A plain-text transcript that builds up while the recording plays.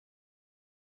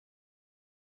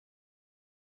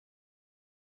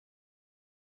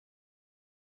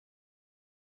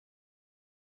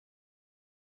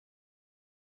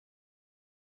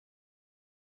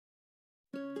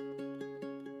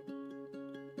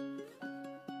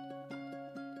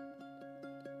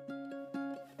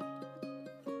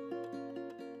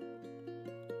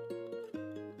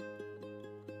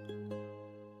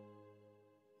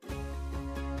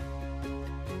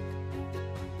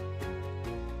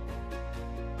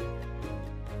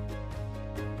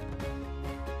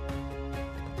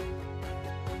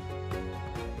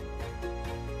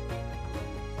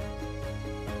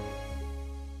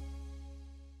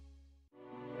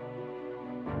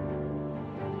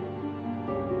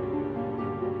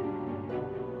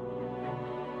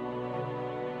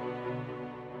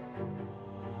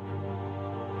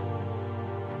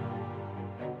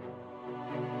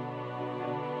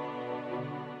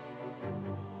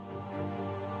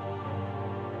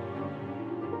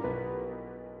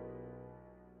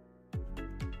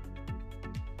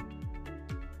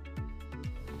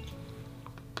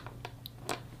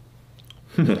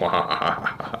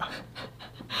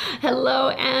Hello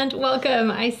and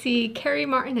welcome. I see Carrie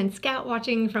Martin and Scout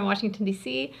watching from Washington,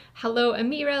 D.C. Hello,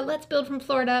 Amira. Let's Build from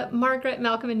Florida. Margaret,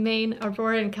 Malcolm in Maine.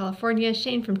 Aurora in California.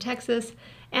 Shane from Texas.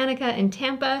 Annika in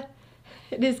Tampa.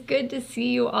 It is good to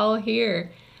see you all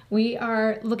here. We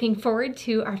are looking forward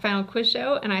to our final quiz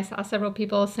show, and I saw several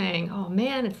people saying, oh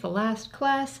man, it's the last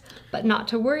class, but not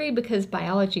to worry because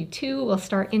Biology 2 will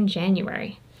start in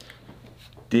January.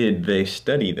 Did they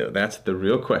study, though? That's the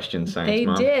real question, Science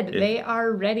Mom. They did. They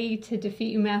are ready to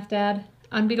defeat you, Math Dad.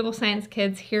 Unbeatable Science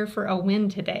Kids here for a win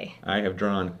today. I have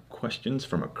drawn questions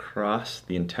from across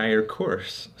the entire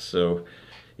course, so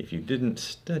if you didn't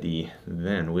study,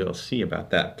 then we'll see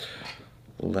about that.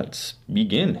 Let's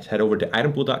begin. Head over to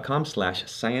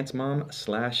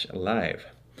itempool.com/sciencemom/live.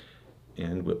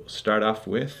 And we'll start off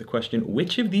with the question,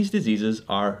 which of these diseases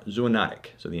are zoonotic?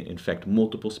 So they infect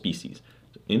multiple species.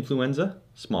 Influenza,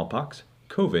 smallpox,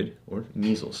 COVID, or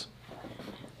measles.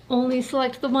 Only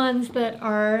select the ones that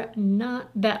are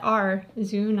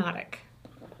zoonotic,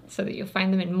 so that you'll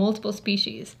find them in multiple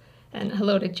species. And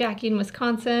hello to Jackie in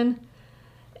Wisconsin,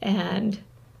 and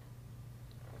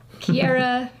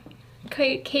Kiara,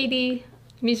 Katie,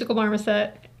 Musical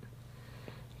Marmoset.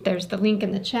 There's the link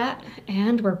in the chat,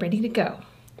 and we're ready to go.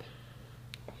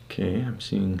 Okay, I'm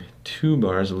seeing 2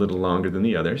 bars a little longer than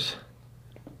the others.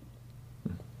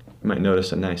 You might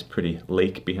notice a nice pretty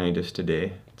lake behind us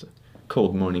today. It's a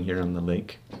cold morning here on the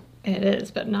lake. It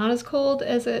is, but not as cold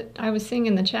as I was seeing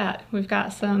in the chat. We've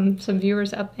got some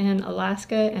viewers up in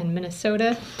Alaska and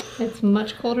Minnesota. It's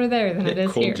much colder there than it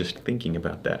is cold here. Just thinking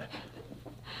about that.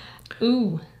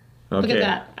 Ooh, okay. Look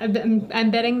at that. I'm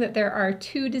betting that there are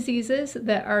 2 diseases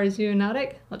that are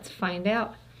zoonotic. Let's find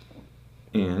out.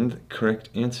 And correct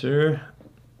answer,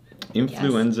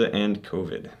 influenza and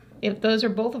COVID. If those are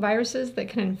both viruses that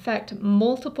can infect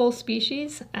multiple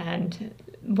species, and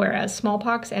whereas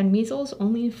smallpox and measles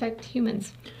only infect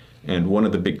humans. And one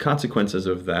of the big consequences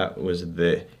of that was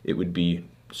that it would be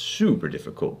super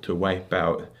difficult to wipe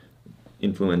out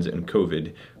influenza and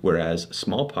COVID, whereas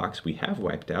smallpox we have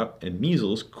wiped out, and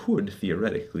measles could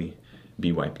theoretically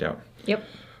be wiped out. Yep.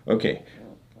 Okay,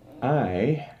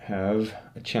 I have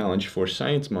a challenge for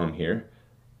Science Mom here.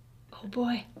 Oh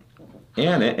boy.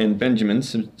 Anna and Benjamin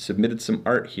submitted some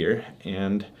art here,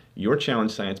 and your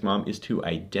challenge, Science Mom, is to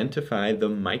identify the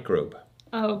microbe.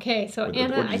 Okay, so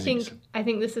Anna, I think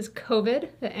this is COVID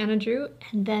that Anna drew,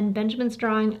 and then Benjamin's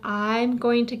drawing, I'm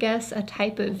going to guess a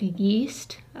type of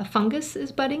yeast, a fungus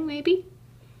is budding maybe?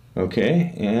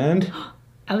 Okay, and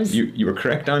you were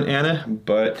correct on Anna,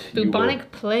 but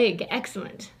bubonic plague,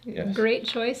 excellent. Yes. Great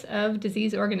choice of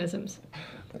disease organisms.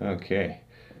 Okay.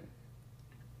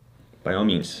 By all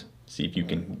means, see if you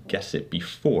can guess it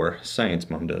before Science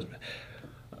Mom does.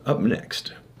 Up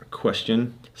next,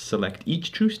 question, select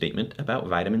each true statement about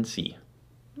vitamin C.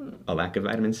 A lack of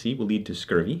vitamin C will lead to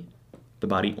scurvy. The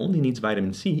body only needs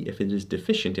vitamin C if it is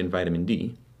deficient in vitamin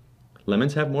D.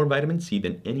 Lemons have more vitamin C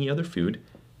than any other food,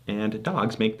 and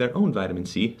dogs make their own vitamin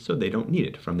C, so they don't need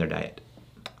it from their diet.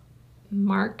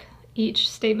 Mark each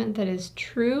statement that is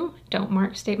true. Don't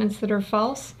mark statements that are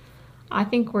false. I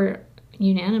think we're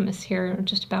unanimous here,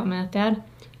 just about, Math Dad.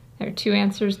 There are 2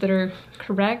 answers that are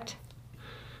correct.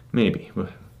 Maybe,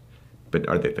 but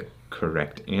are they the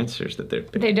correct answers that they're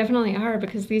picking? They definitely are,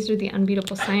 because these are the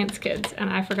Unbeatable Science Kids, and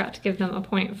I forgot to give them a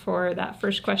point for that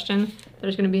first question.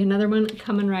 There's going to be another one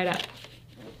coming right up.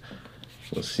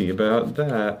 We'll see about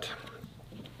that.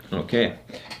 Okay,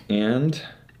 and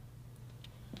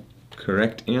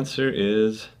correct answer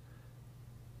is...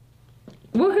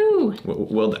 Woohoo!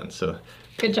 Well done. So,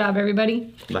 good job,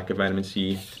 everybody. Lack of vitamin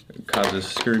C causes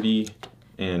scurvy,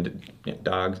 and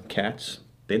dogs, cats,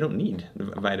 they don't need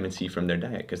vitamin C from their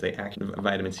diet because they actually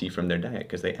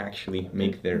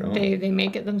make their own. They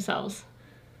make it themselves.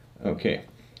 Okay.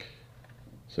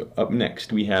 So up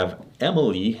next we have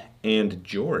Emily and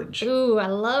George. Ooh, I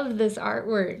love this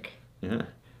artwork. Yeah.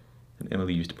 And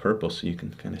Emily used purple so you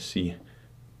can kind of see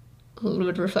A little bit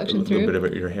of a reflection through. little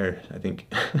bit of your hair, I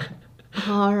think.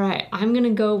 All right, I'm gonna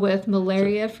go with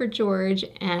malaria for George,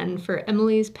 and for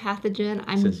Emily's pathogen,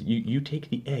 It says you take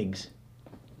the eggs.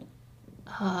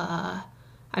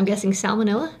 I'm guessing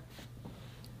salmonella,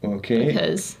 Okay.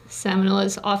 because salmonella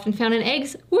is often found in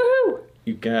eggs. Woohoo!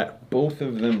 You got both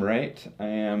of them right. I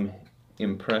am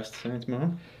impressed, Science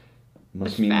Mom.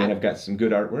 Must mean that I've got some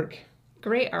good artwork.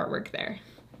 Great artwork there.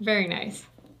 Very nice.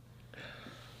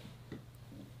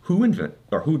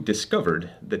 Who discovered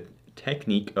the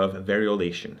technique of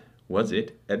variolation? Was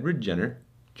it Edward Jenner,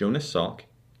 Jonas Salk,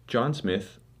 John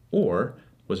Smith, or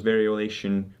was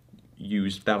variolation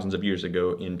used thousands of years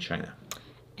ago in China?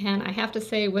 And I have to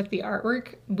say, with the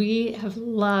artwork, we have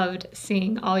loved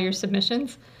seeing all your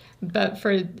submissions. But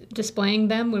for displaying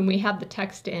them, when we have the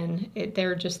text in,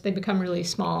 they become really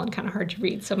small and kind of hard to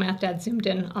read. So Math Dad zoomed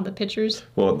in on the pictures.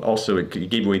 Well, also it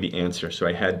gave away the answer, so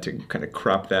I had to kind of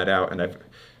crop that out. And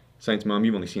Science Mom,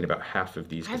 you've only seen about half of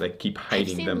these because I keep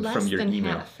hiding them from your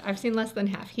email. Half. I've seen less than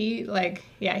half. He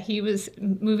was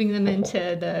moving them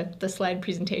into the slide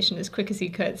presentation as quick as he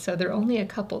could. So there are only a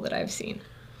couple that I've seen.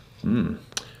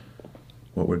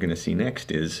 What we're going to see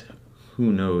next is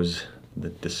who knows the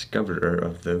discoverer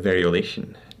of the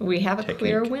variolation. We have a technique.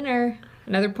 clear winner.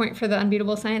 Another point for the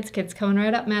Unbeatable Science Kids coming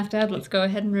right up, Math Dad. Let's go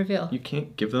ahead and reveal. You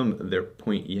can't give them their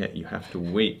point yet. You have to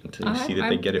wait until you see that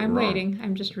they get it I'm wrong. waiting.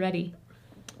 I'm just ready.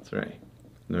 That's right.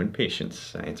 Learn patience,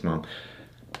 Science Mom.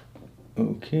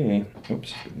 Okay.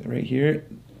 Oops. Right here.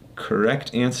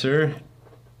 Correct answer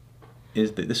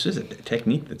is that this is a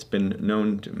technique that's been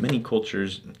known to many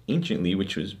cultures anciently,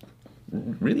 which was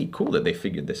really cool that they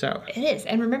figured this out. It is.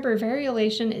 And remember,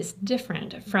 variolation is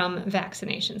different from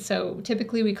vaccination. So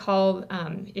typically we call,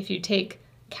 if you take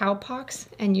cowpox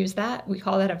and use that, we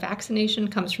call that a vaccination.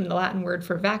 Comes from the Latin word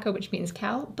for vacca, which means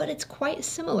cow. But it's quite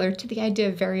similar to the idea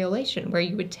of variolation, where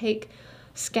you would take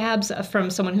scabs from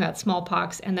someone who had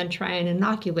smallpox and then try and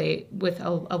inoculate with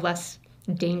a less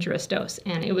dangerous dose.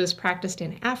 And it was practiced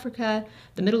in Africa,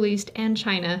 the Middle East, and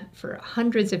China for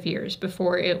hundreds of years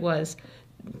before it was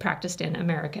practiced in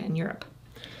America and Europe.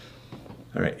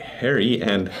 All right, Harry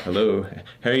and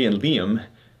Liam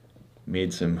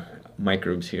made some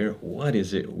microbes here. What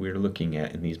is it we're looking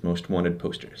at in these most wanted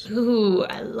posters? Ooh,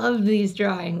 I love these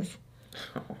drawings.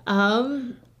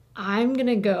 I'm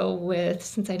gonna go with,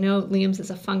 since I know Liam's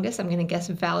is a fungus, I'm gonna guess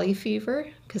valley fever,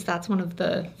 because that's one of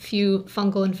the few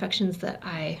fungal infections that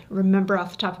I remember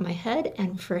off the top of my head.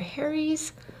 And for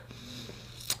Harry's,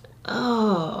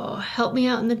 oh, help me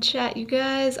out in the chat, you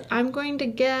guys. I'm going to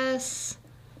guess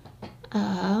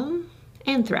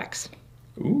anthrax.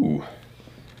 Ooh.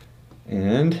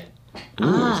 And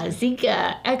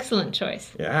Zika. Excellent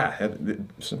choice. yeah,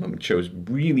 some of them chose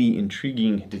really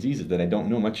intriguing diseases that I don't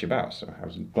know much about, so I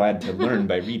was glad to learn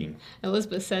by reading.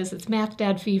 Elizabeth says it's Math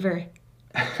Dad fever.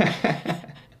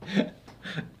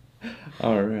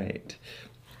 All right.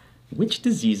 Which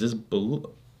disease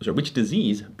below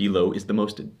is the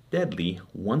most deadly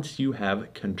once you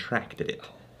have contracted it?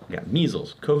 We got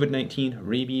measles, COVID-19,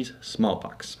 rabies,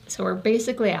 smallpox. So we're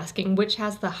basically asking which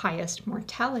has the highest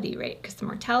mortality rate, because the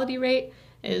mortality rate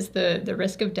is the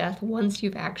risk of death once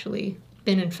you've actually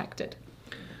been infected.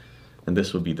 And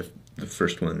this will be the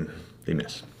first one they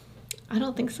miss. I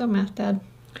don't think so, Math Dad.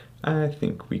 I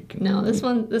think we can. No, this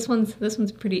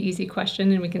one's a pretty easy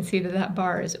question, and we can see that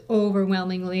bar is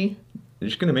overwhelmingly. You're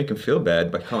just gonna make them feel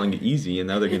bad by calling it easy, and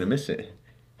now they're gonna miss it.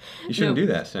 You shouldn't do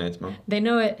that, Science Mom. They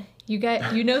know it.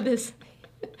 You know this.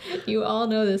 You all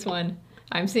know this one.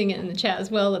 I'm seeing it in the chat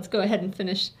as well. Let's go ahead and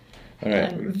finish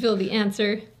and reveal the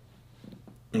answer.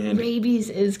 And Rabies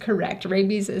is correct.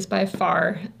 Rabies is by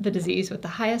far the disease with the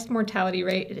highest mortality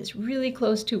rate. It is really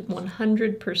close to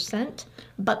 100%.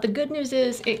 But the good news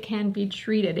is it can be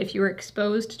treated. If you were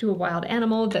exposed to a wild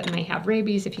animal that may have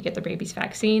rabies, if you get the rabies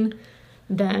vaccine,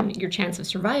 then your chance of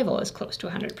survival is close to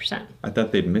 100%. I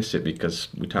thought they'd miss it because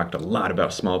we talked a lot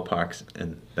about smallpox,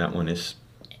 and that one is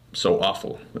so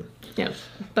awful. Yeah,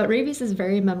 but rabies is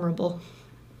very memorable.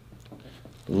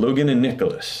 Logan and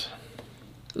Nicholas.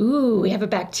 Ooh, we have a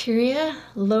bacteria.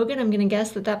 Logan, I'm going to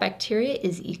guess that bacteria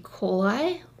is E.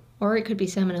 coli, or it could be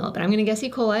salmonella, but I'm going to guess E.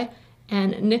 coli.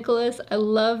 And Nicholas, I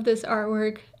love this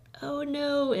artwork. Oh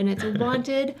no, and it's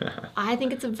wanted. I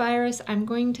think it's a virus. I'm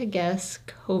going to guess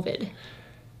COVID.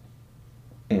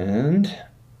 And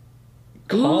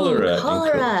cholera. Ooh,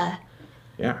 cholera.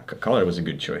 Yeah, cholera was a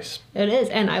good choice. It is,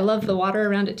 and I love the water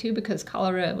around it too because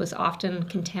cholera was often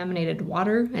contaminated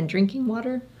water and drinking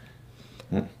water.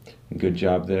 Good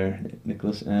job there,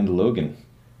 Nicholas and Logan.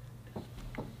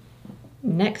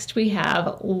 Next, we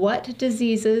have what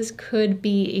diseases could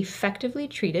be effectively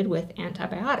treated with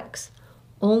antibiotics?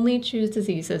 Only choose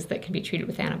diseases that can be treated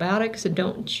with antibiotics, so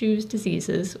don't choose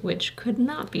diseases which could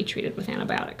not be treated with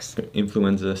antibiotics.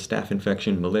 Influenza, staph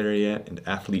infection, malaria, and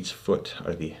athlete's foot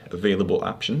are the available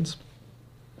options.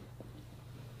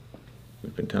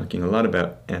 We've been talking a lot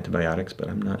about antibiotics, but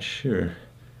I'm not sure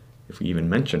if we even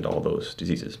mentioned all those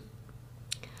diseases.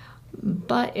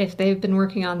 But if they've been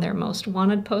working on their most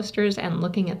wanted posters and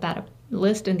looking at that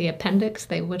list in the appendix,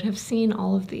 they would have seen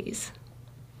all of these.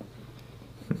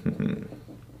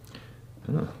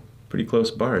 Oh, pretty close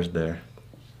bars there.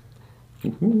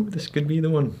 Ooh, this could be the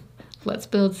one. Let's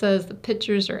Build says the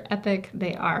pictures are epic.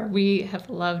 They are. We have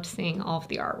loved seeing all of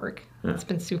the artwork. Yeah. It's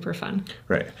been super fun.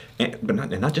 Right, but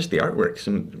not just the artwork.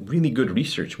 Some really good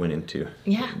research went into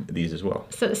these as well.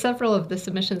 So several of the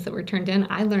submissions that were turned in,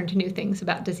 I learned new things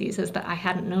about diseases that I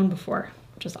hadn't known before,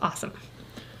 which is awesome.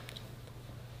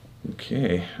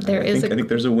 Okay, I I think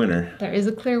there's a winner. There is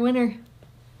a clear winner.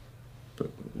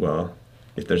 But, well,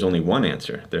 if there's only one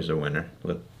answer, there's a winner.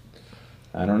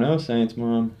 I don't know, Science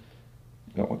Mom.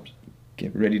 Oh,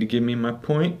 get ready to give me my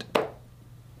point.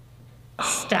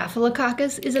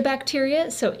 Staphylococcus is a bacteria,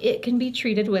 so it can be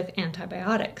treated with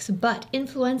antibiotics. But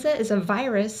influenza is a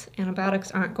virus.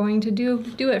 Antibiotics aren't going to do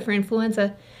it for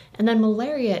influenza. And then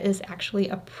malaria is actually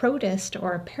a protist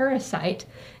or a parasite.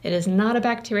 It is not a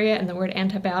bacteria, and the word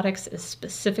antibiotics is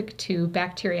specific to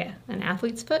bacteria. An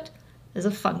athlete's foot is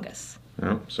a fungus.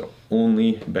 Oh, so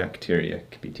only bacteria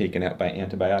can be taken out by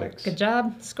antibiotics. Good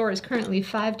job. Score is currently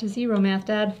 5-0, Math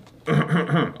Dad.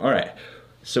 All right,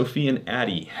 Sophie and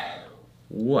Addie.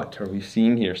 What are we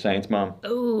seeing here, Science Mom?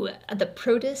 Oh, the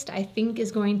protist, I think,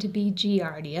 is going to be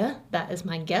Giardia. That is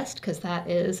my guess, because that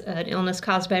is an illness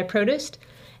caused by a protist.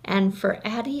 And for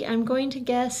Addie, I'm going to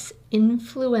guess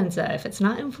influenza. If it's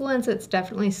not influenza, it's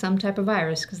definitely some type of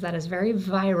virus, because that is very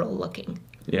viral looking.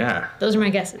 Yeah. Those are my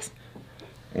guesses.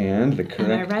 And the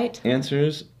correct Am I right?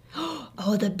 answers?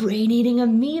 Oh, the brain-eating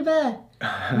amoeba.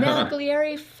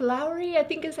 Naglieri floweri, I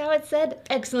think is how it's said.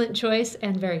 Excellent choice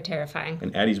and very terrifying.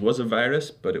 And Addie's was a virus,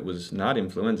 but it was not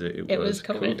influenza. It was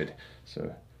COVID.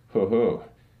 So, ho.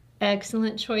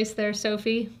 Excellent choice there,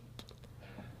 Sophie.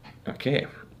 Okay.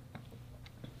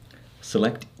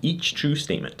 Select each true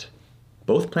statement.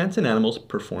 Both plants and animals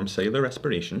perform cellular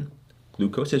respiration.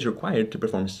 Glucose is required to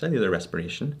perform cellular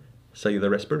respiration. Cellular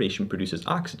respiration produces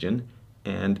oxygen.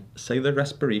 And cellular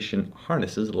respiration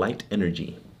harnesses light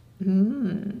energy.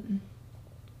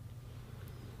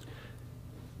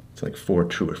 It's like 4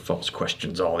 true or false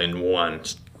questions all in one.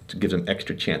 To give them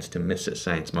extra chance to miss it,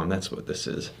 Science Mom. That's what this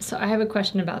is. So I have a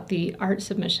question about the art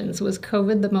submissions. Was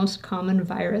COVID the most common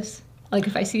virus? Like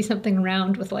if I see something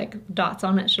round with like dots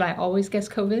on it, should I always guess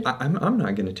COVID? I'm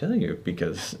not going to tell you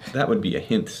because that would be a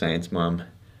hint, Science Mom.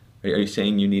 Are you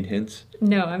saying you need hints?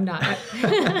 No, I'm not.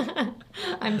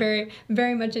 I'm very,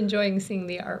 very much enjoying seeing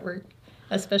the artwork,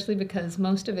 especially because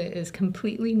most of it is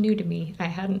completely new to me. I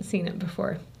hadn't seen it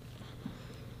before.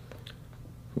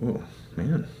 Oh,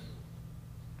 man.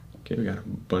 Okay, we got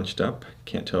them bunched up.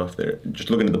 Can't tell if they're...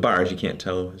 Just looking at the bars, you can't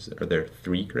tell. Are there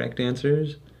 3 correct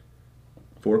answers?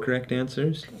 4 correct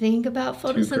answers? Think about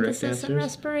photosynthesis and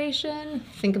respiration.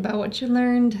 Think about what you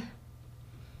learned.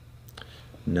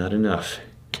 Not enough.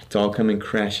 It's all coming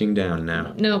crashing down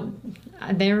now. No,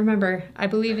 they remember. I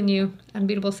believe in you.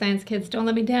 Unbeatable science kids. Don't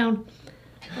let me down.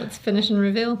 Let's finish and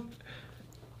reveal.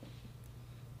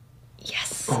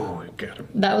 Yes. Oh, I got him.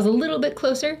 That was a little bit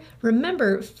closer.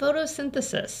 Remember,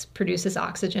 photosynthesis produces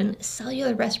oxygen.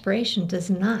 Cellular respiration does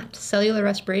not. Cellular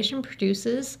respiration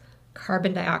produces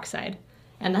carbon dioxide.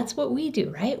 And that's what we do,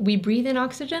 right? We breathe in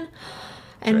oxygen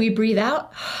and we breathe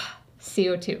out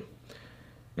CO2.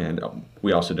 And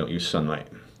we also don't use sunlight.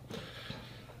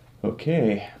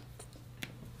 Okay.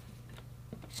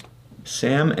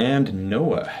 Sam and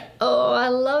Noah. Oh, I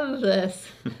love this.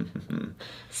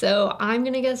 So I'm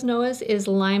going to guess Noah's is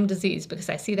Lyme disease because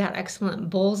I see that excellent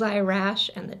bullseye rash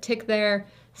and the tick there.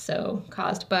 So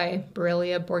caused by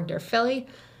Borrelia burgdorferi.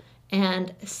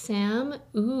 And Sam,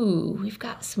 ooh, we've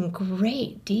got some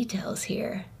great details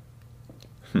here.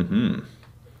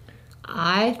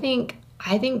 I think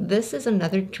this is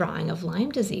another drawing of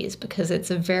Lyme disease because it's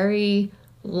a very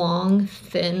long,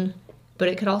 thin, but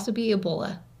it could also be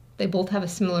Ebola. They both have a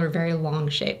similar, very long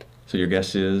shape. So your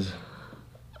guess is?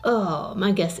 Oh,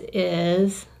 my guess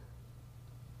is...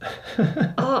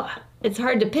 Oh, it's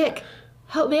hard to pick.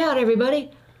 Help me out,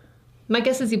 everybody. My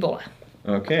guess is Ebola.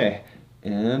 Okay,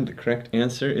 and the correct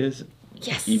answer is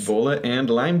Yes. Ebola and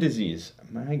Lyme disease.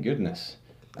 My goodness.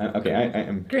 Okay, I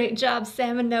am. Great job,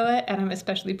 Sam and Noah, and I'm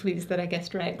especially pleased that I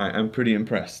guessed right. I'm pretty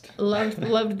impressed.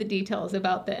 Loved the details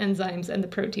about the enzymes and the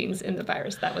proteins in the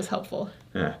virus. That was helpful.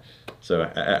 Yeah. So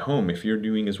at home, if you're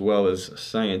doing as well as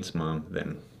Science Mom,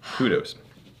 then kudos.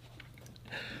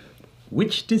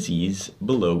 Which disease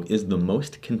below is the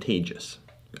most contagious?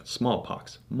 We've got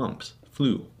smallpox, mumps,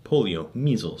 flu, polio,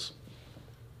 measles.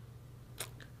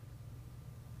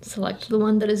 Select the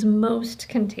one that is most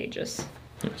contagious.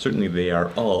 Certainly they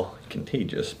are all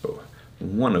contagious, but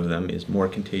one of them is more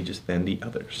contagious than the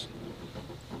others.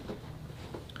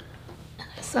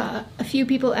 I saw a few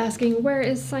people asking, where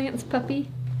is Science Puppy?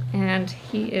 And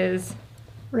he is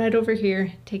right over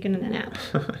here taking a nap.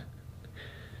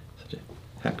 Such a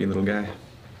happy little guy.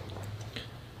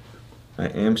 I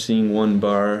am seeing one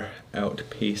bar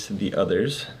outpace the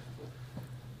others.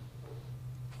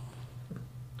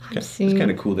 It's kind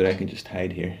of cool that I can just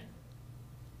hide here.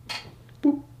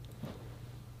 Boop.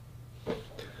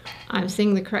 I'm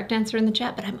seeing the correct answer in the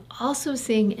chat, but I'm also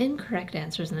seeing incorrect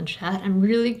answers in the chat. I'm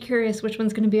really curious which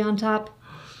one's going to be on top.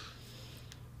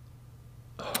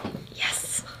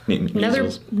 Yes.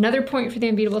 Another point for the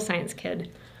Unbeatable Science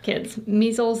kids.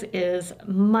 Measles is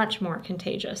much more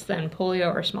contagious than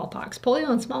polio or smallpox. Polio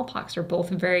and smallpox are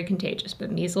both very contagious,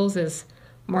 but measles is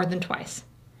more than twice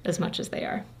as much as they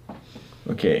are.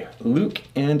 Okay, Luke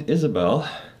and Isabel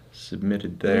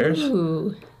submitted theirs.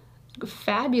 Ooh,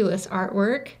 fabulous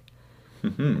artwork.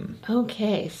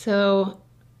 Okay, so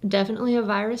definitely a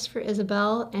virus for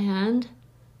Isabel and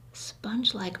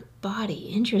sponge-like body.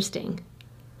 Interesting.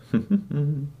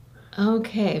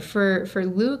 Okay, for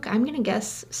Luke, I'm going to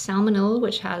guess salmonella,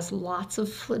 which has lots of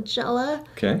flagella.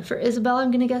 Okay. For Isabel,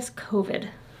 I'm going to guess COVID.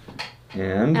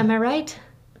 And? Am I right?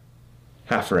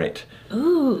 Half right.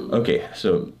 Ooh. Okay,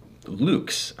 so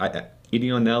Luke's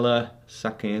Ideonella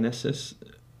saccharensis,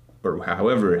 or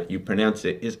however you pronounce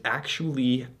it, is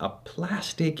actually a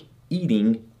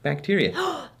plastic-eating bacteria.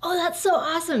 Oh, that's so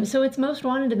awesome. So it's most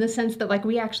wanted in the sense that, like,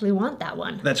 we actually want that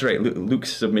one. That's right.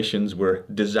 Luke's submissions were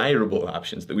desirable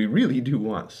options that we really do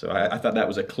want. So I thought that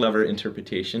was a clever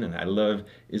interpretation, and I love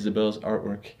Isabel's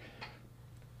artwork.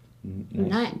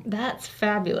 Nice. That's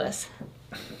fabulous.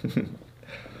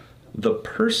 The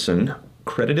person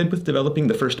credited with developing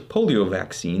the first polio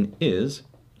vaccine is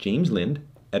James Lind,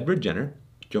 Edward Jenner,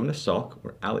 Jonas Salk,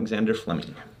 or Alexander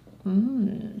Fleming.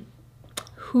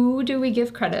 Who do we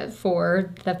give credit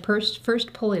for the first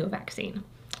polio vaccine?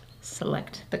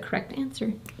 Select the correct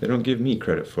answer. They don't give me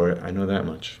credit for it, I know that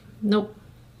much. Nope.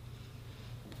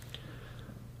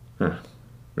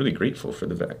 Really grateful for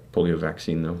the polio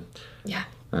vaccine, though. Yeah.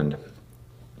 And,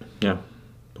 yeah,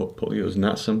 polio is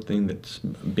not something that's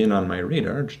been on my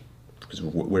radar, because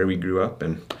where we grew up,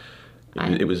 and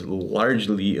it was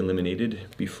largely eliminated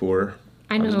before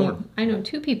I was born. I know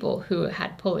two people who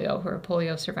had polio, who are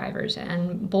polio survivors,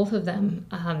 and both of them,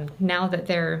 now that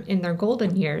they're in their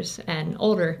golden years and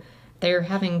older, they're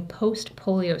having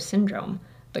post-polio syndrome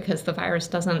because the virus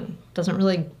doesn't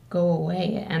really go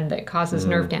away, and it causes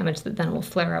nerve damage that then will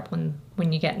flare up when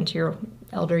you get into your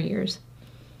elder years.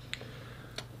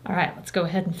 All right, let's go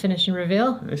ahead and finish and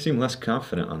reveal. I seem less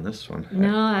confident on this one.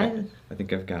 No, I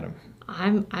think I've got him.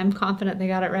 I'm confident they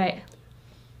got it right.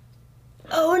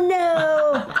 Oh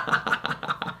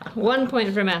no! 1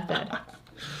 point for Math Dad.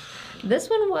 This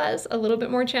one was a little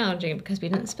bit more challenging because we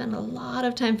didn't spend a lot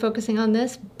of time focusing on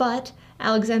this, but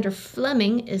Alexander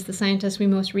Fleming is the scientist we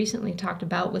most recently talked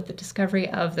about with the discovery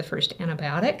of the first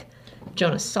antibiotic.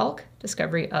 Jonas Salk,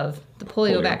 discovery of the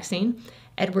polio vaccine.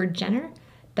 Edward Jenner,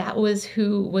 that was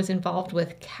who was involved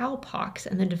with cowpox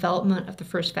and the development of the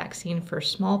first vaccine for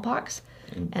smallpox.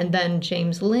 And then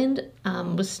James Lind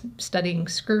was studying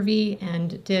scurvy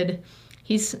and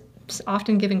he's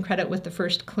often given credit with the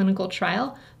first clinical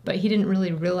trial, but he didn't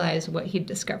really realize what he'd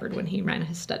discovered when he ran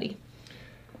his study.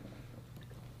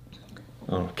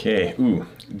 Okay,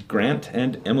 Grant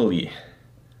and Emily.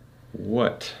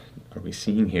 What are we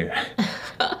seeing here?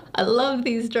 I love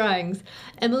these drawings.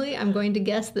 Emily, I'm going to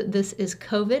guess that this is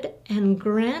COVID, and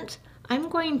Grant, I'm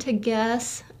going to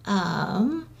guess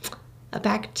a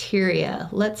bacteria.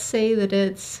 Let's say that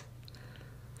it's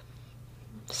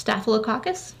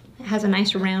Staphylococcus. It has a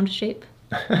nice round shape.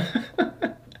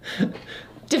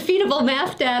 Defeatable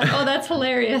Math Dad. Oh, that's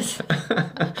hilarious.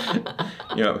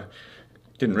 Yeah,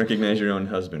 didn't recognize your own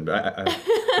husband, but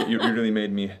you really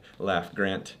made me laugh.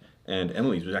 Grant and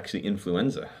Emily's was actually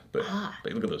influenza, but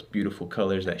look at those beautiful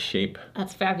colors, that shape.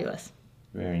 That's fabulous.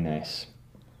 Very nice.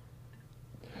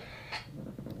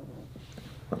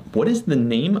 What is the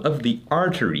name of the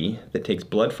artery that takes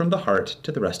blood from the heart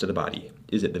to the rest of the body?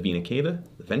 Is it the vena cava,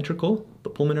 the ventricle, the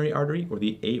pulmonary artery, or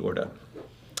the aorta?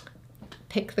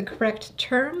 Pick the correct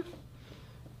term.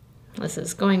 This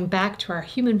is going back to our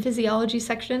human physiology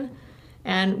section,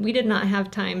 and we did not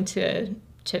have time to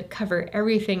cover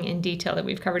everything in detail that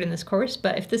we've covered in this course,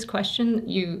 but if this question,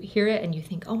 you hear it and you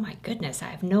think, oh my goodness, I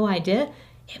have no idea,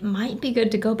 it might be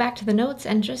good to go back to the notes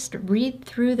and just read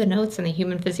through the notes in the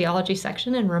human physiology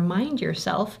section and remind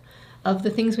yourself of the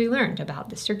things we learned about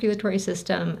the circulatory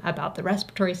system, about the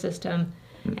respiratory system,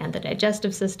 and the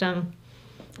digestive system,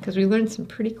 because we learned some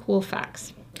pretty cool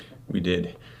facts. We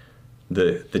did.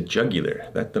 The jugular,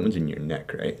 that one's in your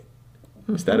neck, right?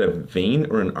 Is that a vein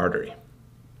or an artery?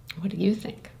 What do you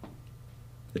think?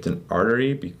 It's an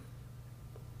artery.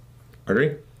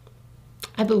 Artery?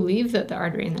 I believe that the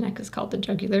artery in the neck is called the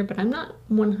jugular, but I'm not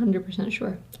 100%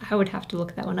 sure. I would have to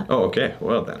look that one up. Oh, okay.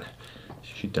 Well then,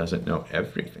 she doesn't know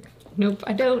everything. Nope,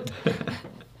 I don't.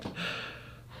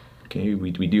 Okay,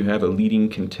 we do have a leading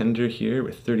contender here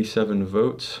with 37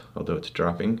 votes, although it's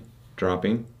dropping.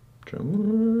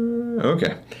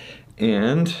 Okay,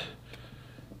 and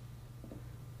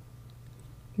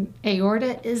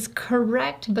aorta is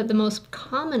correct, but the most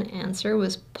common answer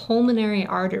was pulmonary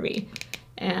artery.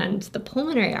 And the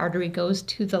pulmonary artery goes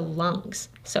to the lungs.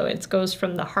 So it goes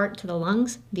from the heart to the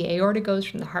lungs. The aorta goes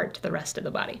from the heart to the rest of the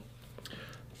body.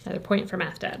 Another point for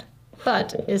Math Dad.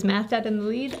 But is Math Dad in the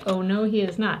lead? Oh, no, he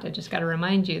is not. I just got to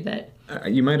remind you that...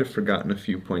 you might have forgotten a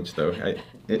few points, though.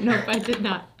 Nope, I did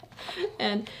not.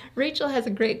 And Rachel has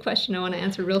a great question I want to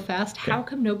answer real fast. Okay. How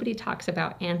come nobody talks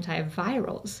about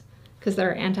antivirals? Because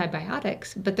there are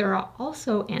antibiotics, but there are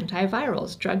also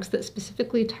antivirals, drugs that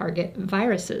specifically target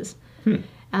viruses.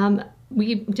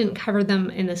 We didn't cover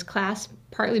them in this class,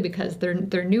 partly because they're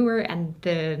newer and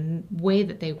the way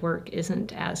that they work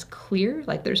isn't as clear.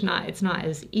 Like it's not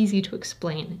as easy to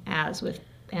explain as with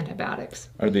antibiotics.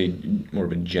 Are they more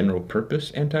of a general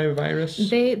purpose antivirus?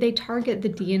 They target the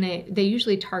DNA. They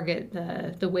usually target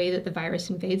the way that the virus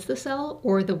invades the cell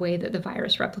or the way that the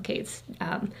virus replicates.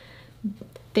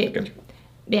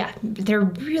 Yeah, they're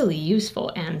really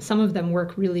useful, and some of them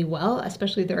work really well,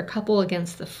 especially there are a couple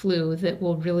against the flu that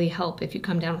will really help if you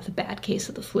come down with a bad case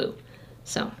of the flu.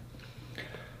 So.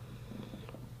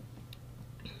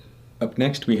 Up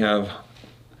next we have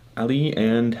Ali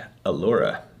and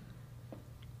Alora.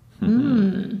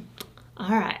 All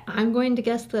right, I'm going to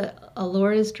guess that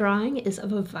Alora's drawing is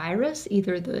of a virus,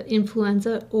 either the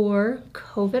influenza or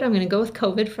COVID. I'm going to go with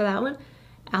COVID for that one.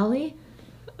 Ali?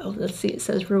 Oh, let's see, it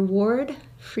says reward,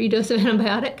 free dose of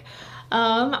antibiotic.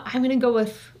 I'm going to go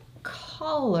with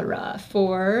cholera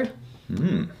for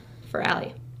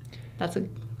Ali.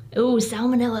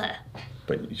 Salmonella.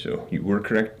 But so you were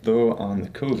correct, though, on the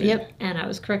COVID. Yep, and I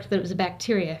was correct that it was a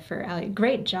bacteria for Ali.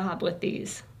 Great job with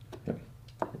these. Yep.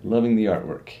 Loving the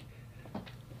artwork.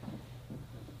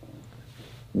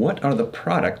 What are the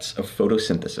products of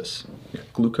photosynthesis?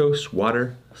 Glucose,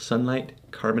 water, sunlight,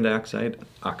 carbon dioxide,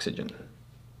 oxygen.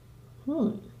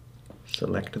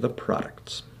 Select the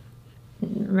products.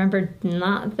 Remember,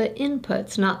 not the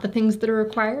inputs, not the things that are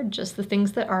required, just the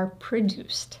things that are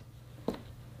produced.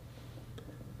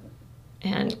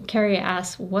 And Carrie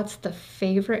asks, what's the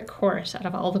favorite course out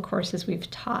of all the courses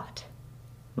we've taught?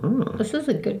 This is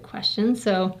a good question.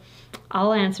 So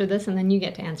I'll answer this and then you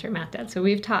get to answer it, Math Dad. So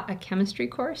we've taught a chemistry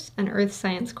course, an earth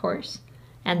science course,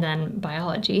 and then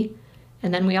biology.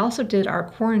 And then we also did our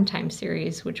quarantine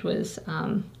series, which was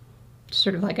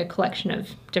sort of like a collection of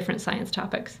different science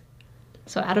topics.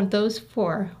 So out of those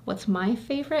four, what's my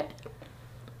favorite?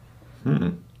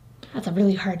 That's a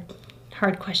really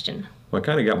hard question. Well, I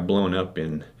kind of got blown up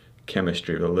in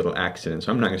chemistry with a little accident,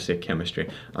 so I'm not going to say chemistry.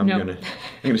 I'm going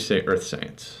to say earth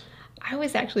science. I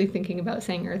was actually thinking about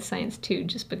saying earth science too,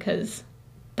 just because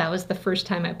that was the first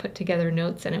time I put together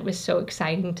notes, and it was so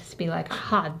exciting to be like,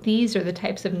 aha, these are the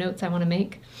types of notes I want to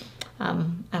make. I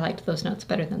liked those notes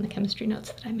better than the chemistry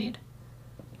notes that I made.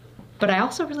 But I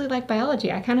also really like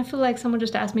biology. I kind of feel like someone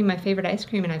just asked me my favorite ice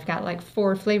cream, and I've got like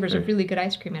 4 flavors of really good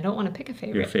ice cream. I don't want to pick a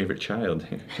favorite. Your favorite child.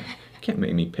 Can't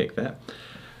make me pick that.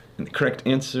 And the correct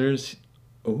answers...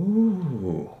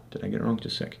 Oh, did I get it wrong?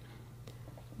 Just a sec.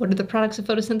 What are the products of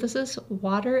photosynthesis?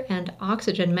 Water and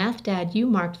oxygen. Math Dad, you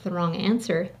marked the wrong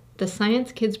answer. The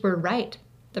science kids were right.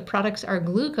 The products are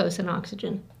glucose and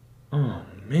oxygen. Oh,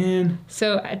 man.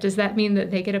 So does that mean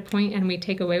that they get a point and we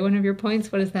take away one of your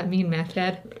points? What does that mean, Math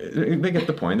Dad? They get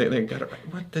the point. They got it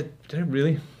right. What? Did I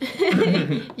really?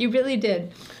 You really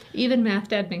did. Even Math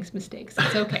Dad makes mistakes.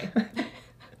 It's okay.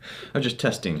 I'm just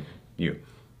testing you.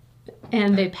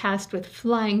 And they passed with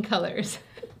flying colors.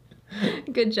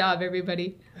 Good job,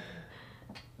 everybody.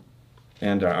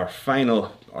 And our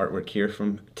final artwork here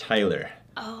from Tyler.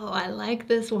 Oh, I like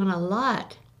this one a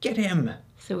lot. Get him!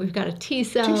 So we've got a T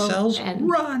cell. T-cells, and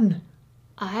run!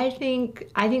 I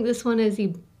think this one is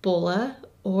Ebola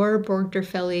or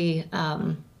Borgdorfeli.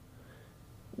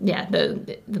 Yeah,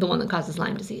 the one that causes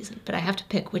Lyme disease. But I have to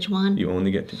pick which one. You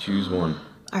only get to choose one.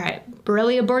 All right,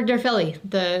 Borrelia burgdorferi,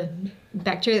 the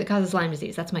bacteria that causes Lyme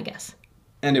disease. That's my guess.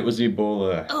 And it was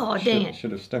Ebola. Oh, dang it.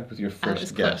 Should have stuck with your I was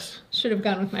first close. guess. Should have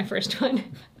gone with my first one.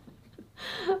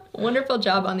 Wonderful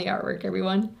job on the artwork,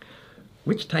 everyone.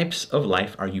 Which types of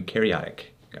life are eukaryotic?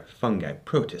 Got fungi,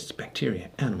 protists, bacteria,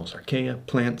 animals, archaea,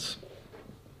 plants.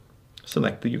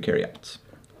 Select the eukaryotes.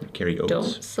 Eukaryotes.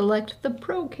 Don't select the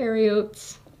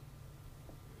prokaryotes.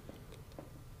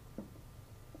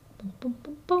 Boom, boom,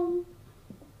 boom, boom.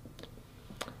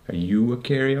 Are you a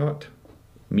karyote?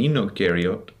 Me no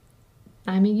karyote.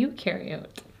 I'm a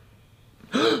eukaryote.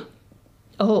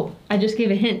 Oh, I just gave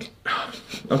a hint.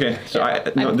 Okay, so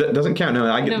no, that doesn't count. No,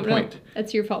 I get the point. No,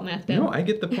 that's your fault, Math Dad. No, I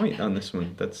get the point on this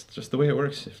one. That's just the way it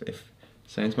works. If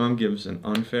Science Mom gives an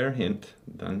unfair hint,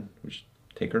 then we should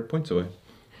take her points away.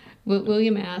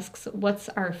 William asks, what's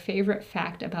our favorite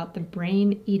fact about the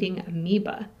brain-eating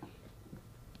amoeba?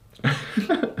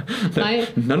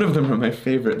 None of them are my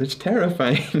favorite. It's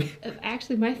terrifying.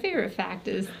 Actually, my favorite fact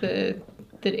is that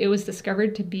it was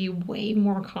discovered to be way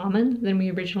more common than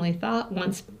we originally thought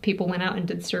once people went out and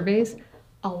did surveys.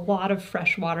 A lot of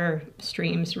freshwater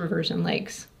streams, rivers, and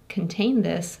lakes contain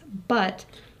this, but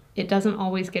it doesn't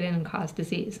always get in and cause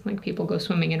disease. Like, people go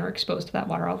swimming and are exposed to that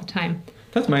water all the time.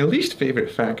 That's my least favorite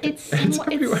fact. It's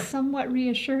somewhat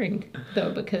reassuring,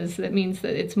 though, because that means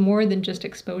that it's more than just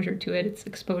exposure to it. It's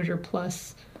exposure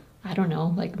plus, I don't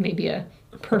know, like maybe a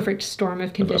perfect storm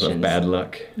of conditions. Of bad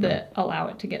luck. That allow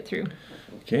it to get through.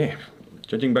 Okay.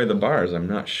 Judging by the bars, I'm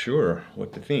not sure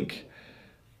what to think.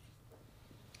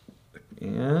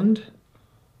 And...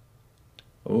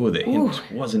 oh, the hint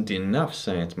wasn't enough,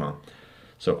 Science Mom.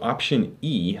 So option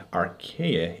E,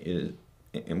 archaea, is,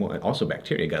 and well, also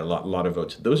bacteria, got a lot of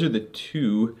votes. Those are the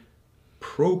two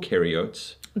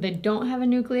prokaryotes. They don't have a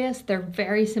nucleus. They're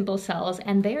very simple cells,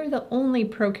 and they are the only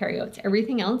prokaryotes.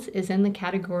 Everything else is in the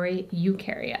category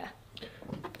eukarya.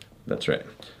 That's right.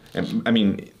 And I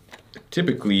mean,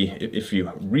 typically, if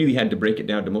you really had to break it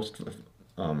down to most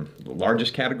the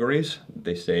largest categories,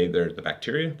 they say there's the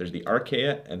bacteria, there's the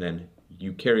archaea, and then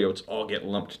eukaryotes all get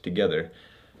lumped together.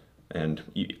 And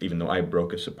even though I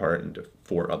broke us apart into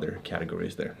 4 other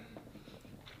categories there.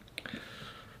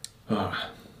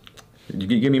 Did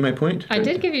you give me my point? I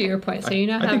did give you your point, so you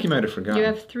now have... I think you might have forgotten. You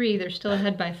have 3. They're still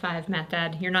ahead by 5, Matt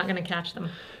Dad. You're not going to catch them.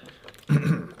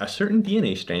 A certain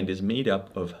DNA strand is made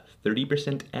up of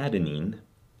 30% adenine.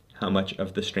 How much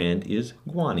of the strand is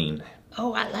guanine?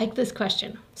 Oh, I like this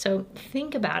question. So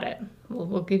think about it.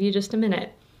 We'll give you just a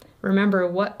minute. Remember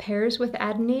what pairs with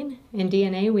adenine? In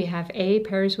DNA, we have A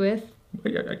pairs with...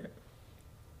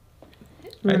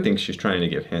 I think she's trying to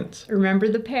give hints. Remember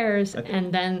the pairs,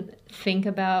 and then think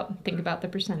about the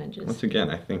percentages. Once again,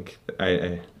 I think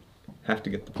I have to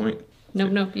get the point. No,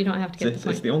 you don't have to get the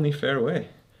point. It's the only fair way.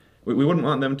 We wouldn't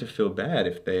want them to feel bad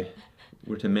if they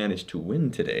were to manage to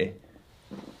win today.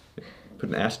 Put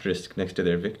an asterisk next to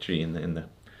their victory in the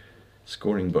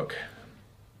scoring book.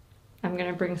 I'm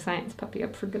going to bring Science Puppy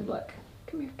up for good luck.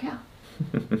 Come here, Cal.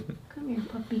 Come here,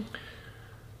 puppy.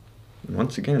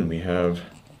 Once again, we have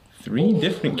 3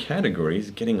 different categories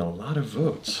getting a lot of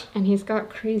votes. And he's got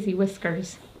crazy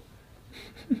whiskers.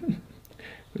 What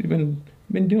have you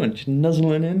been doing? Just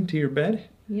nuzzling into your bed?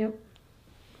 Yep.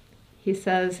 He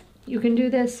says, you can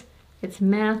do this. It's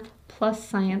math plus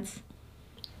science.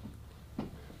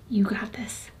 You got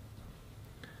this.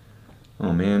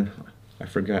 Oh, man. I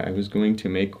forgot I was going to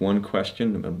make one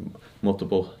question,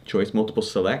 multiple choice, multiple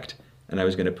select, and I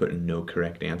was going to put no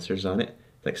correct answers on it.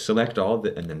 Like, select all of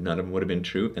it, and then none of them would have been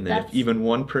true. And then if even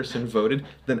one person voted,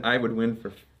 then I would win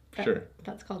for sure.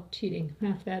 That's called cheating,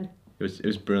 Math Dad. It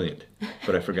was brilliant,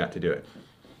 but I forgot to do it.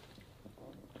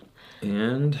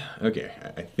 And, okay,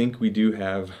 I think we do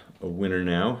have a winner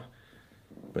now,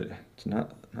 but it's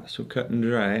not so cut and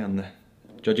dry on the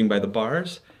judging by the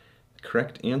bars. The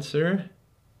correct answer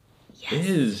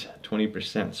is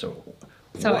 20%. So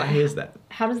why is that?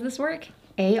 How does this work?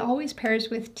 A always pairs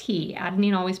with T.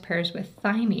 Adenine always pairs with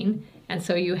thymine. And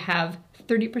so you have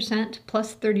 30%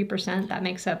 plus 30. That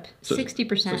makes up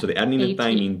 60%. So the adenine and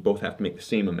thymine both have to make the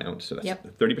same amount. So that's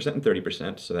 30% and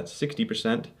 30%. So that's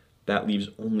 60%. That leaves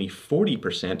only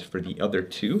 40% for the other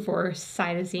 2. For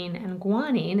cytosine and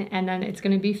guanine. And then it's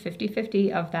going to be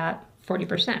 50-50 of that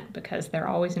 40% because they're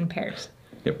always in pairs.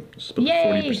 Yep. Split the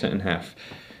 40% in half.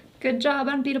 Good job,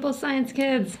 unbeatable science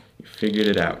kids. You figured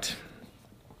it out.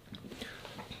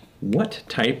 What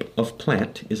type of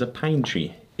plant is a pine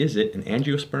tree? Is it an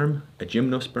angiosperm, a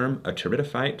gymnosperm, a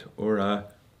pteridophyte, or a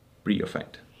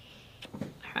bryophyte? All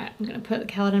right, I'm going to put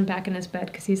Kaladin back in his bed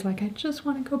because he's like, I just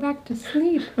want to go back to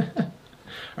sleep.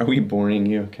 Are we boring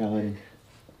you, Kaladin?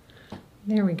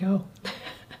 There we go.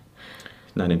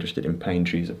 He's not interested in pine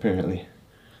trees, apparently.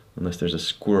 Unless there's a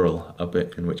squirrel up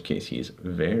it, in which case he's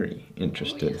very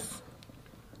interested. Oh, yes.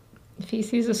 If he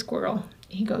sees a squirrel,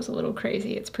 he goes a little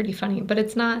crazy. It's pretty funny, but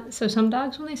it's not. So some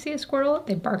dogs, when they see a squirrel,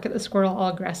 they bark at the squirrel all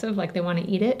aggressive, like they want to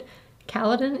eat it.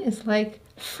 Kaladin is like,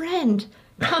 friend,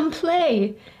 come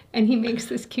play. And he makes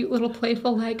this cute little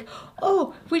playful like,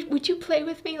 oh, would you play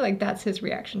with me? Like that's his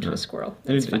reaction to a squirrel.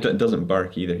 It doesn't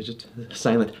bark either. He's just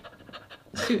silent.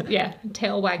 Yeah,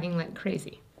 tail wagging like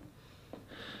crazy.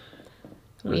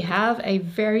 We have a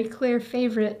very clear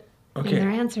favorite in their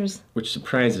answers. Which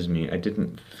surprises me. I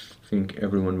didn't think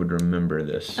everyone would remember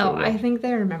this. So I think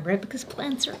they remember it because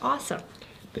plants are awesome.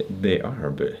 They are,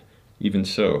 but even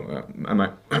so,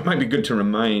 it might be good to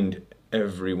remind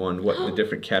everyone what the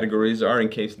different categories are in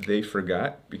case they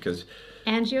forgot, because...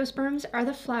 Angiosperms are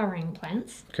the flowering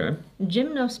plants. Okay.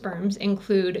 Gymnosperms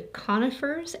include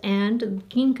conifers and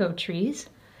ginkgo trees.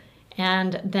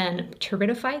 And then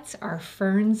pteridophytes are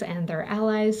ferns and their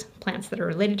allies, plants that are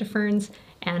related to ferns.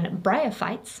 And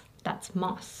bryophytes, that's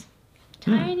moss.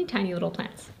 Tiny, tiny little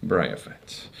plants.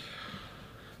 Bryophytes.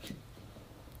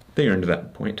 They earned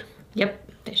that point.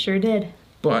 Yep, they sure did.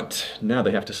 But now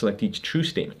they have to select each true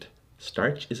statement.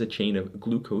 Starch is a chain of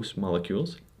glucose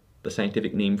molecules. The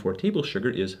scientific name for table sugar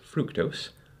is fructose.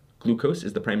 Glucose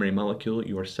is the primary molecule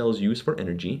your cells use for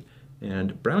energy.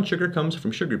 And brown sugar comes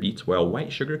from sugar beets, while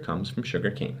white sugar comes from sugar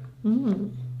cane.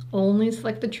 Only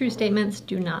select the true statements.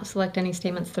 Do not select any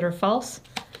statements that are false.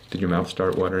 Did your mouth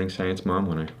start watering, Science Mom,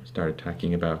 when I started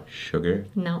talking about sugar?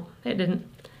 No, it didn't.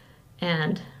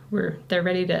 And they're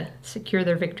ready to secure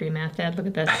their victory, Math Dad. Look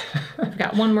at this. I've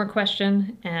got one more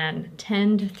question, and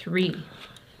 10-3.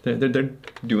 They're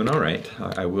doing all right.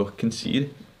 I will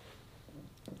concede.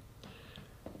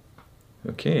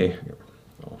 Okay,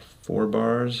 all 4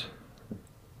 bars,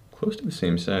 close to the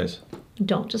same size.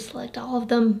 Don't just select all of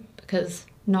them, because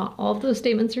not all of those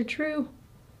statements are true.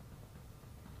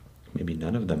 Maybe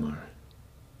none of them are.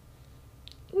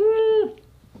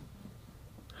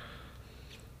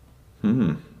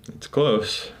 It's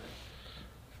close.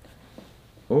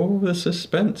 Oh, the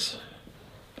suspense.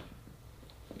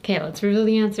 Okay, let's reveal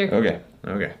the answer.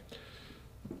 Okay.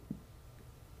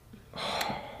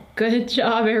 Good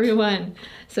job, everyone.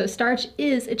 So starch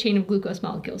is a chain of glucose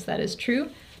molecules. That is true.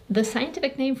 The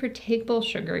scientific name for table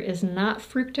sugar is not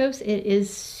fructose, it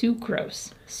is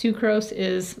sucrose. Sucrose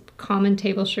is common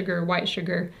table sugar, white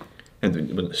sugar. And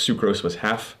when sucrose was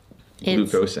half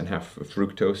glucose and half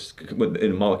fructose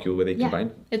in a molecule where they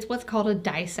combine? It's what's called a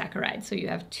disaccharide. So you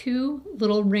have 2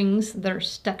 little rings that are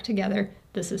stuck together.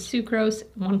 This is sucrose.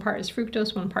 One part is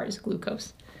fructose, one part is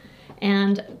glucose.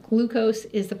 And glucose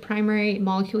is the primary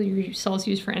molecule your cells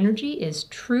use for energy, is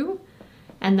true.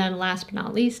 And then last but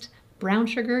not least, brown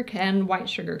sugar and white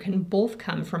sugar can both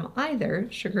come from either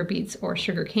sugar beets or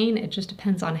sugar cane. It just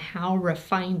depends on how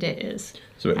refined it is.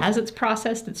 So as it's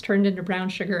processed, it's turned into brown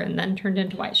sugar and then turned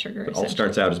into white sugar. It all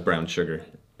starts out as brown sugar,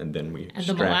 and then we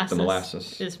extract the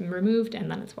molasses. Is removed,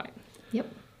 and then it's white.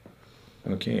 Yep.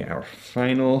 Okay, our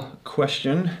final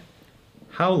question.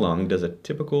 How long does a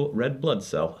typical red blood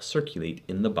cell circulate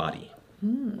in the body?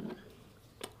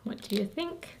 What do you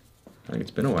think? I think it's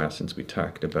been a while since we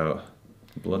talked about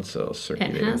blood cells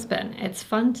circulating. It has been. It's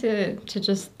fun to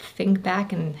just think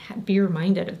back and be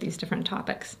reminded of these different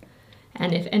topics.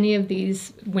 And if any of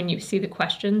these, when you see the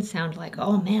questions, sound like,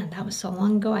 oh man, that was so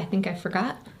long ago, I think I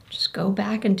forgot, just go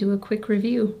back and do a quick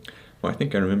review. Well, I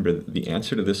think I remember the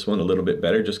answer to this one a little bit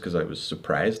better just because I was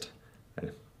surprised.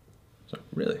 So,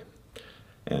 really.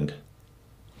 And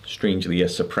strangely, a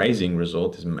surprising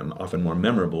result is often more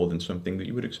memorable than something that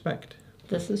you would expect.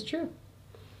 This is true.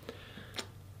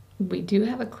 We do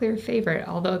have a clear favorite,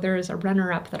 although there is a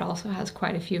runner-up that also has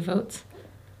quite a few votes.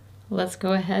 Let's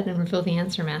go ahead and reveal the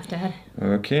answer, Math Dad.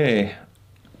 Okay.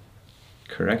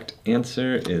 Correct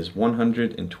answer is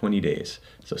 120 days.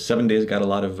 So 7 days got a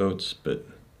lot of votes, but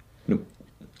nope,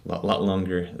 a lot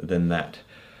longer than that.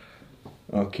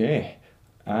 Okay.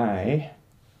 I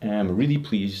am really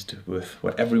pleased with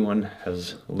what everyone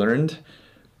has learned.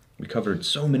 We covered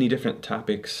so many different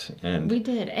topics, and we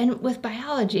did. And with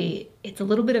biology, it's a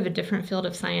little bit of a different field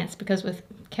of science because with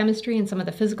chemistry and some of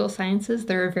the physical sciences,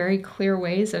 there are very clear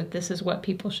ways of this is what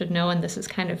people should know and this is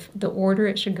kind of the order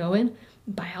it should go in.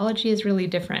 Biology is really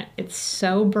different. It's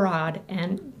so broad,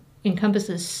 and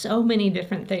encompasses so many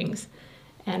different things.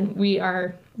 And we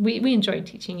enjoy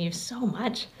teaching you so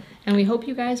much. And we hope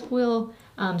you guys will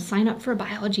sign up for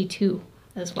biology too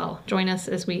as well. Join us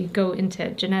as we go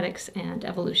into genetics and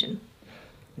evolution.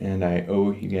 And I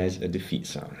owe you guys a defeat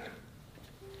song.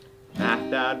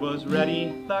 Math Dad was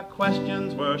ready, the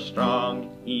questions were strong.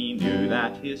 He knew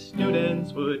that his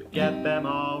students would get them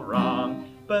all wrong.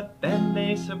 But then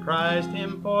they surprised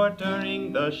him, for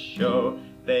during the show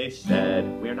they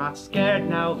said, "We're not scared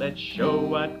now, let's show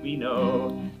what we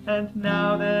know." And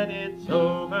now that it's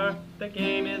over, the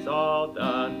game is all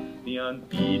done. The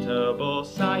unbeatable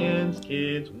science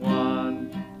kids won.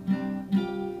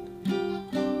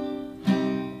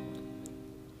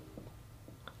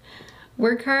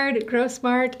 Work hard, grow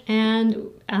smart,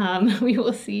 and we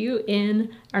will see you in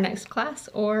our next class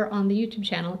or on the YouTube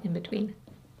channel in between.